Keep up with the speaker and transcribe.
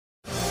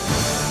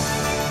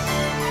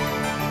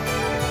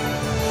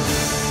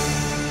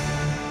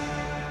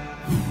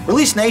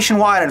Released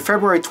nationwide on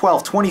February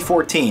 12,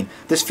 2014,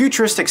 this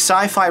futuristic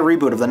sci-fi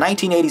reboot of the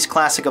 1980s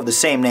classic of the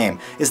same name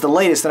is the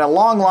latest in a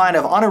long line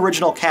of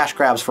unoriginal cash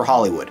grabs for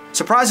Hollywood.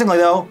 Surprisingly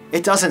though,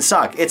 it doesn't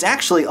suck. It's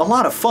actually a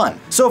lot of fun.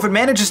 So if it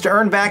manages to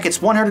earn back its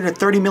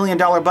 $130 million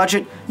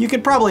budget, you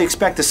could probably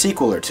expect a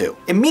sequel or two.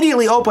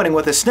 Immediately opening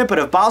with a snippet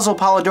of Basil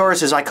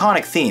Polidorus'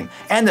 iconic theme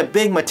and the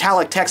big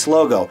metallic text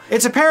logo,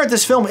 it's apparent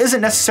this film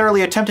isn't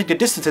necessarily attempting to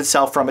distance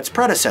itself from its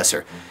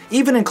predecessor,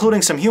 even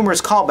including some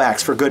humorous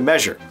callbacks for good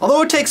measure.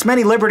 Although it takes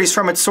many liberties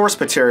from its source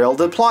material,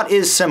 the plot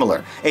is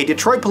similar. A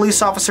Detroit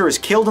police officer is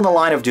killed in the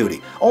line of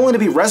duty, only to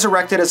be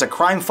resurrected as a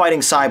crime-fighting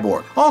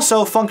cyborg,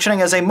 also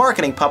functioning as a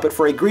marketing puppet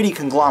for a greedy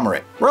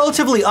conglomerate.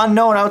 Relatively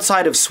unknown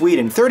outside of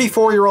Sweden,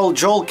 34-year-old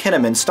Joel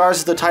Kinnaman stars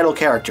as the title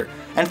character,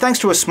 and thanks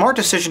to a smart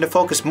decision to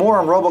focus more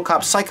on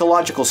RoboCop's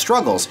psychological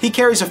struggles, he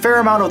carries a fair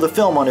amount of the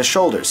film on his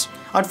shoulders.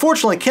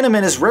 Unfortunately,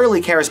 Kinnaman is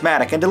rarely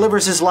charismatic and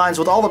delivers his lines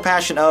with all the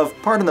passion of,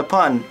 pardon the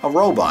pun, a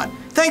robot.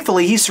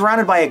 Thankfully, he's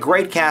surrounded by a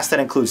great cast that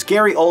includes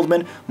Gary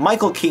Oldman,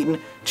 Michael Keaton,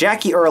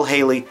 Jackie Earle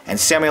Haley, and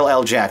Samuel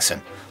L.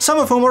 Jackson, some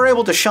of whom are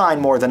able to shine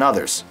more than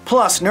others.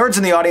 Plus, nerds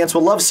in the audience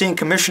will love seeing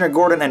Commissioner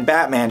Gordon and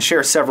Batman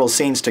share several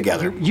scenes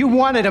together. You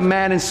wanted a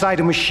man inside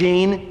a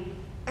machine,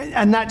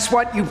 and that's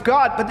what you've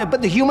got,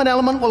 but the human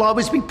element will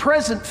always be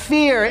present.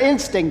 Fear,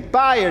 instinct,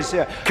 bias,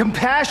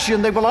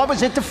 compassion, they will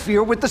always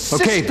interfere with the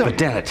system. Okay, but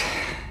Dennett,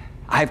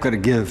 I've got to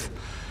give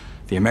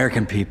the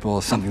American people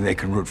something they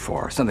can root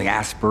for, something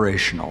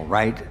aspirational,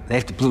 right? They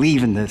have to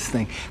believe in this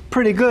thing.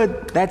 Pretty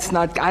good. That's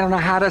not, I don't know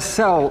how to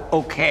sell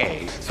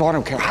okay. So I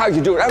don't care how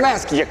you do it. I'm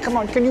asking you, come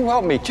on, can you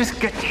help me? Just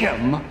get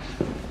him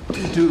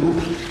to do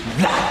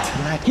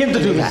that. Him to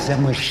do that. It's a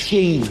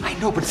machine. I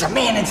know, but it's a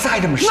man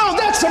inside a machine. No,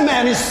 that's a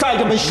man inside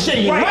a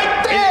machine,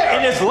 right there!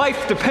 And his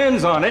life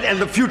depends on it, and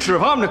the future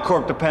of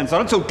Omnicorp depends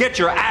on it, so get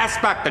your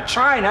ass back to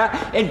China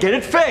and get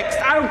it fixed.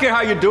 I don't care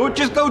how you do it,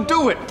 just go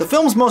do it. The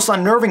film's most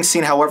unnerving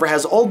scene, however,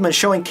 has Oldman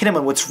showing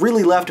Kinnaman what's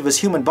really left of his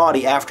human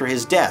body after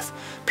his death.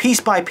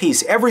 Piece by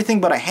piece, everything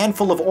but a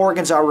handful of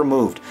organs are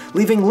removed,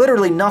 leaving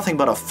literally nothing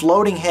but a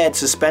floating head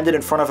suspended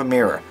in front of a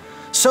mirror.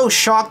 So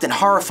shocked and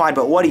horrified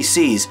by what he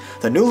sees,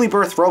 the newly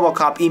birthed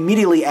RoboCop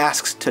immediately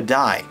asks to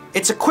die.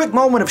 It's a quick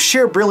moment of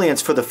sheer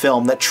brilliance for the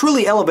film that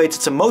truly elevates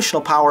its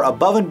emotional power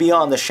above and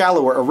beyond the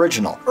shallower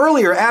original.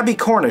 Earlier, Abby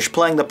Cornish,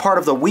 playing the part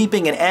of the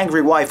weeping and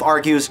angry wife,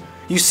 argues,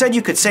 "You said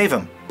you could save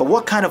him, but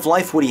what kind of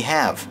life would he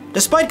have?"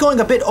 Despite going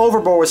a bit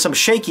overboard with some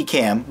shaky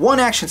cam, one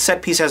action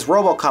set piece has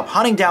RoboCop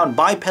hunting down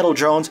bipedal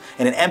drones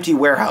in an empty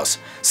warehouse,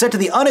 set to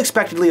the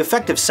unexpectedly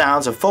effective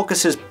sounds of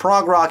Focus's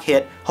prog rock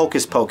hit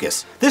Hocus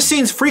Pocus. This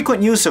scene's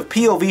frequent use of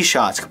POV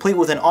shots, complete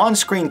with an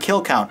on-screen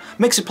kill count,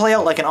 makes it play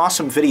out like an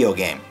awesome video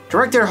game.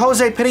 Director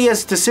Jose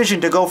Padilla's decision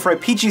to go for a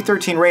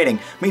PG-13 rating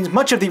means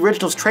much of the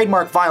original's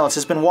trademark violence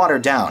has been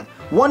watered down.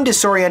 One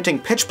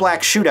disorienting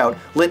pitch-black shootout,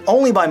 lit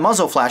only by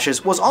muzzle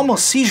flashes, was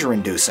almost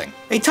seizure-inducing.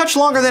 A touch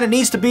longer than it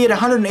needs to be at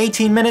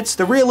 118 minutes,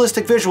 the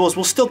realistic visuals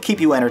will still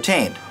keep you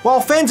entertained.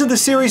 While fans of the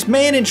series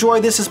may enjoy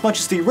this as much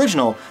as the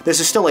original, this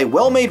is still a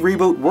well-made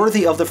reboot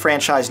worthy of the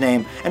franchise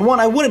name, and one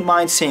I wouldn't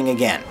mind seeing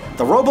again.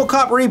 The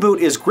RoboCop reboot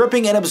is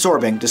gripping and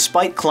absorbing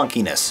despite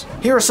clunkiness.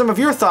 Here are some of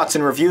your thoughts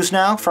and reviews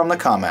now from the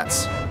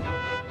comments.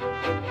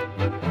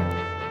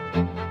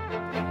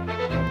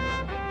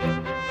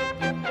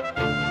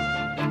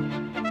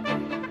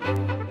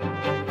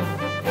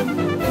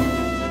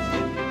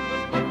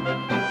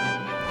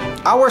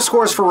 Our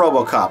scores for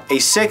RoboCop, a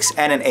 6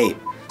 and an 8.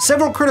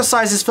 Several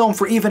criticize this film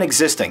for even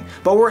existing,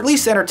 but were at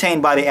least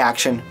entertained by the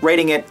action,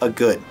 rating it a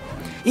good.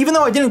 Even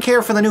though I didn't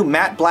care for the new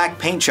matte black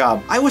paint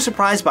job, I was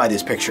surprised by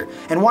this picture,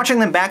 and watching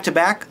them back to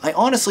back, I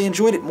honestly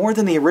enjoyed it more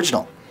than the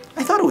original.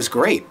 I thought it was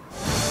great.